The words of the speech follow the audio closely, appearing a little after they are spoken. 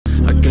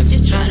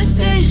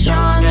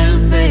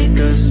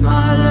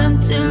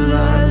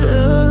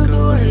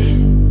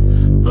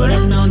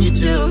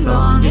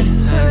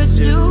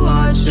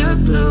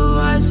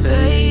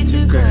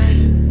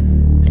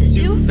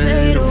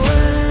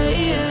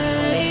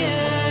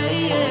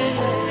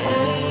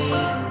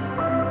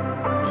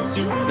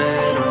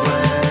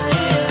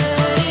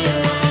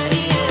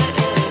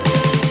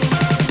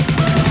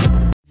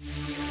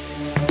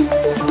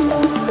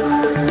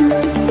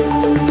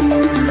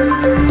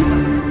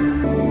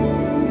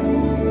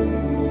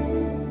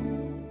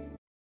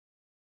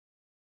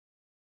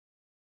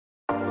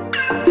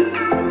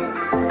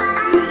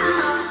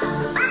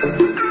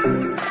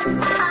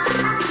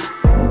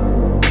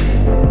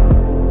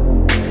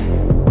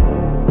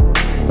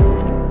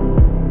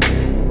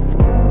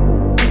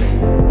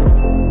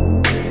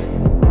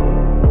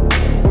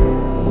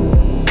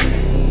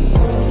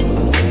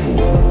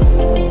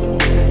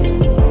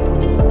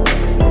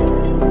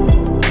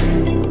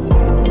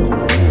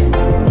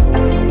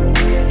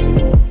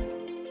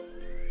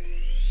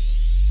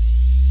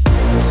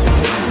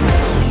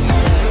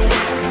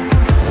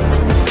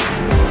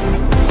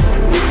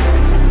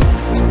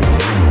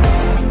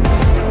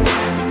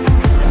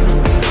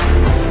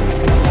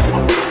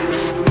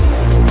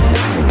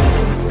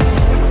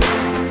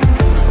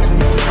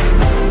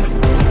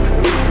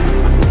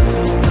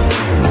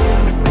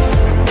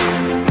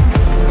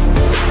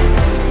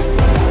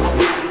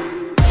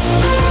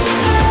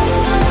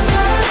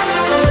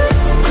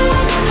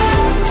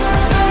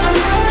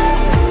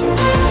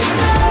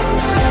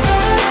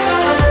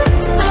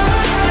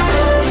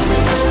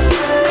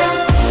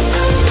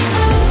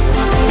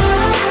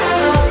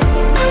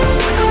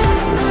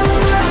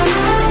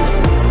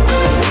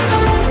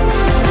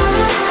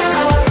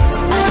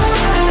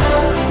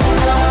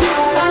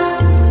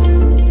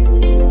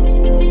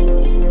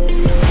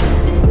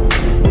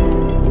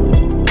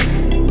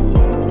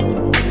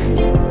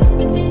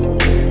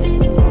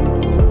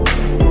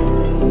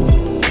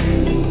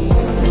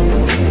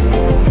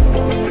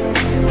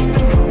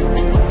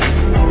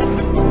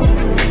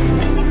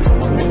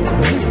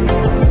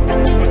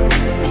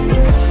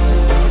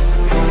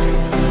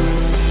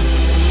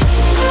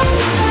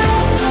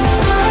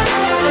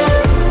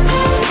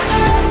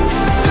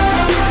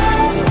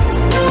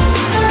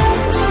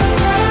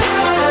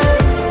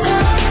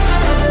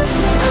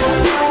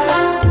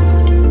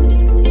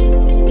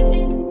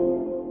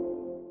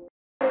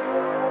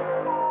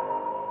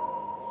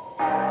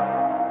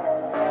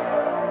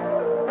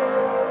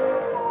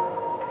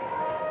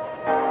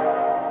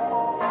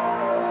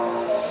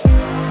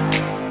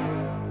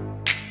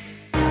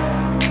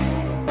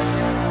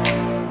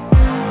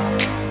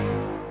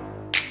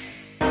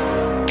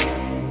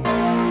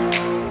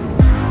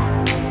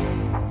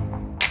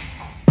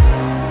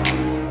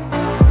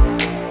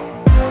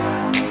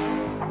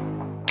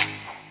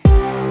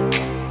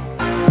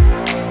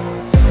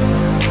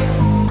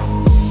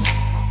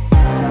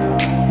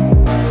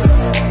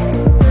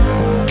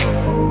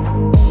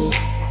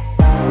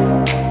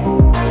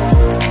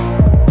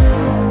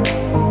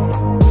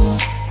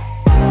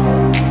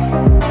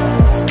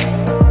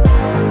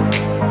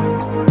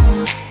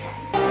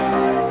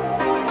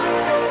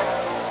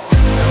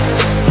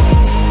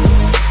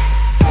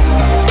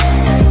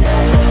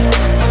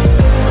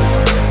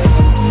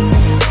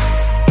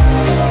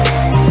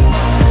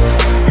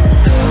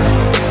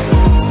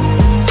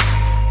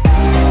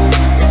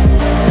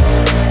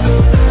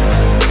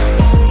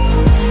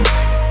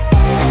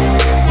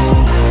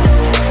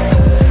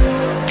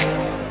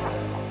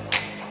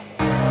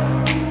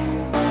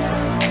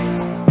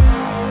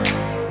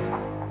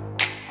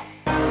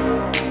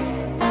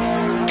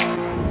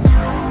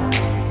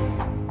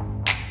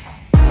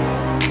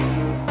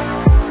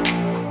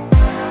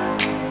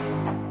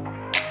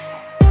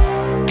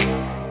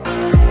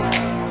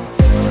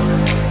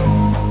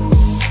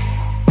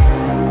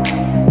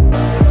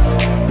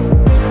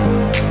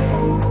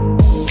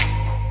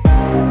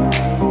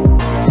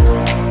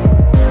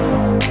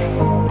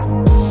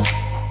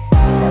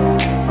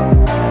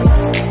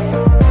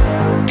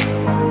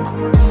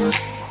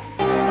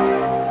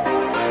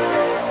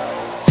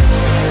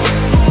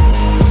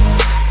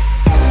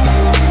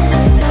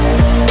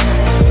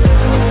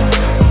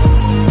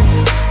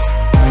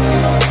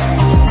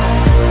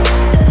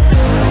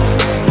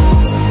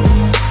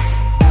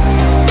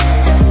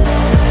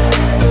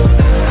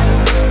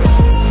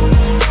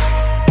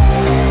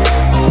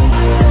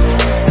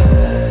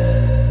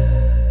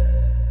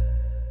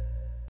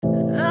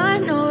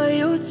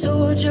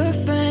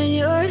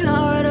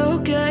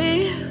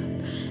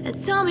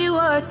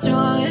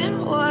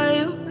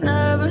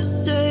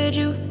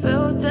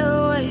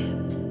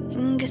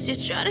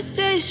Try to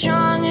stay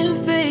strong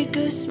and fake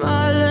a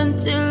smile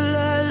until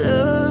I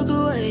look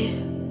away.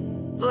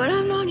 But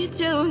I've known you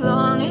too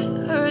long,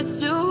 it hurts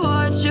to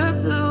watch your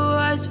blue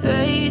eyes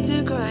fade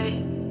to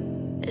grey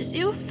as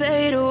you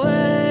fade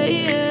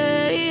away,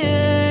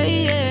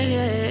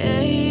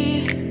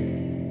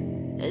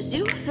 as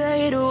you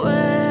fade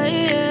away.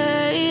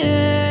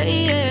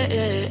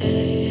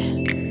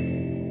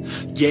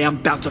 Yeah, I'm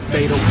about to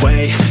fade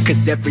away,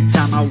 cause every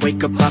time I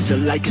wake up I feel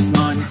like it's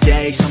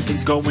Monday.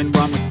 Something's going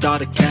wrong with all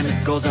the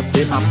chemicals up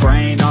in my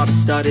brain. All of a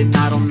sudden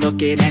I don't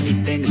look at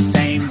anything the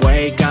same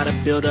way. Gotta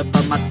build up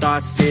of my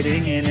thoughts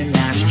sitting in an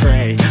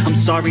ashtray. I'm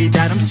sorry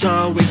that I'm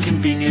so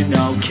inconvenient,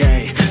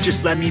 okay.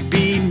 Just let me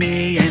be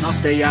me and I'll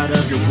stay out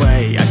of your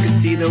way. I can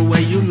see the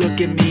way you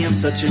look at me, I'm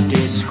such a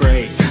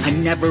disgrace. I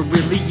never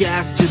really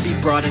asked to be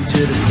brought into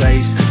this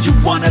place. You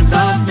wanna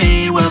love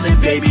me? Well then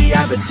baby I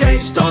have a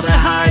taste. All the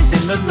highs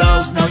and the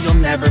lows, no you'll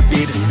never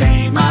be the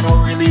same. I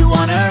don't really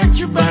wanna hurt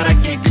you but I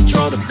can't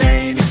control the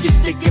pain. If you're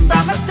sticking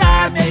by my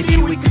side maybe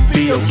we could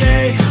be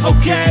okay.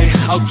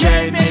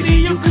 Okay, maybe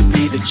you could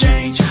be the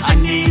change I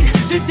need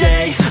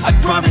today. I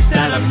promise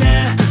that I've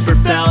never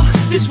felt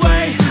this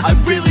way. I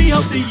really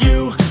hope that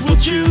you will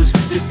choose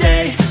to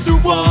stay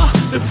through all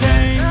the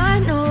pain. I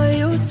know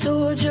you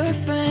told your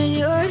friend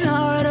you're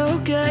not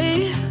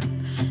okay,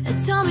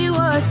 and tell me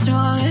what's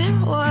wrong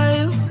and why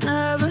you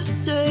never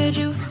said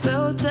you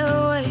felt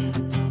that way.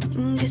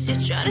 Guess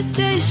you're trying to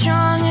stay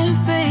strong and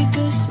fake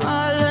a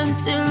smile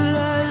until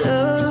I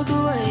look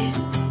away.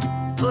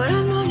 But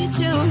I've known you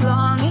too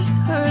long, it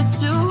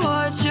hurts to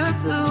watch your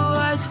blue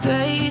eyes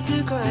fade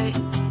to grey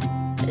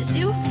as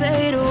you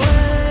fade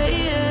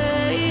away,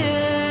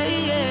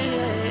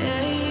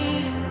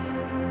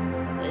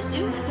 as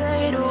you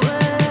fade away,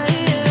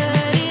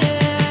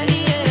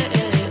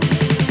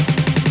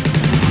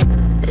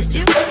 as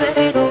you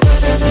fade away.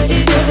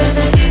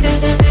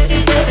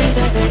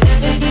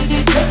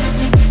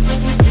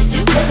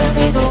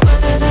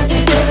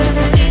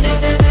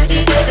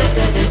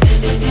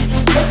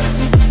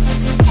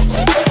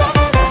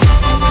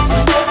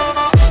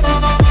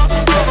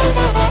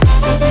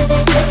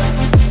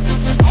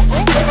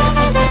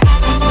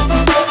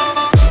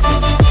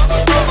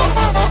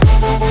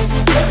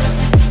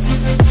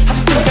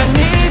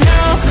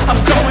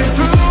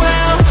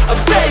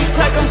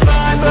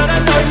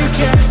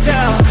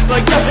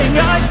 Like nothing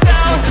I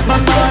found, my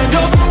mind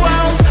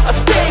overwhelmed. I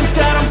think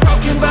that I'm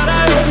broken, but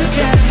I hope you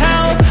can't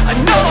help. I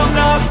know I'm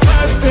not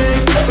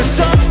perfect, but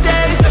some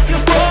days I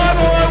feel bored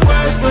or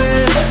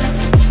worthless.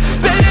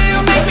 Baby, you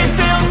make me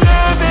feel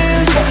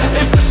nervous.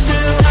 If I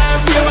still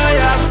have you, I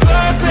have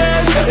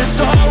purpose. It's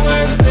all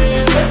worth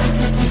it.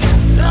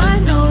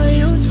 I know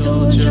you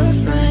told your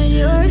friend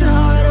you're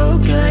not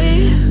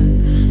okay,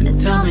 and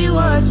tell me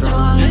what's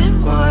wrong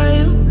and why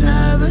you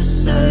never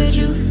said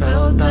you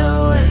felt that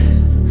way.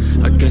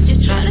 I guess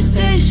you're trying to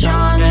stay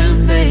strong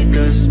and fake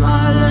a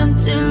smile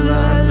until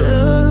I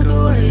look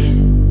away.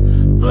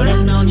 But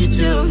I've known you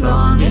too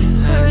long, it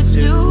hurts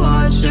to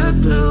watch your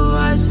blue